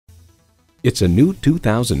It's a new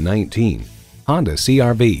 2019 Honda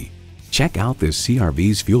CR-V. Check out this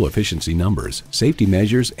CR-V's fuel efficiency numbers, safety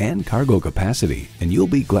measures, and cargo capacity, and you'll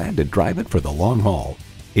be glad to drive it for the long haul.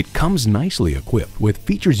 It comes nicely equipped with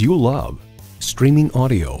features you love: streaming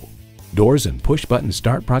audio, doors and push-button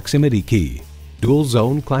start proximity key, dual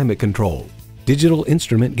zone climate control, digital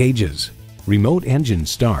instrument gauges, remote engine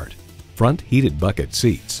start, front heated bucket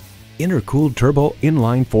seats, intercooled turbo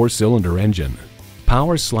inline 4-cylinder engine,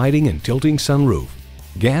 power sliding and tilting sunroof,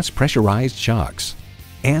 gas pressurized shocks,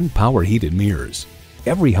 and power heated mirrors.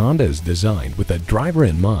 Every Honda is designed with the driver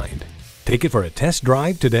in mind. Take it for a test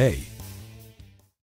drive today.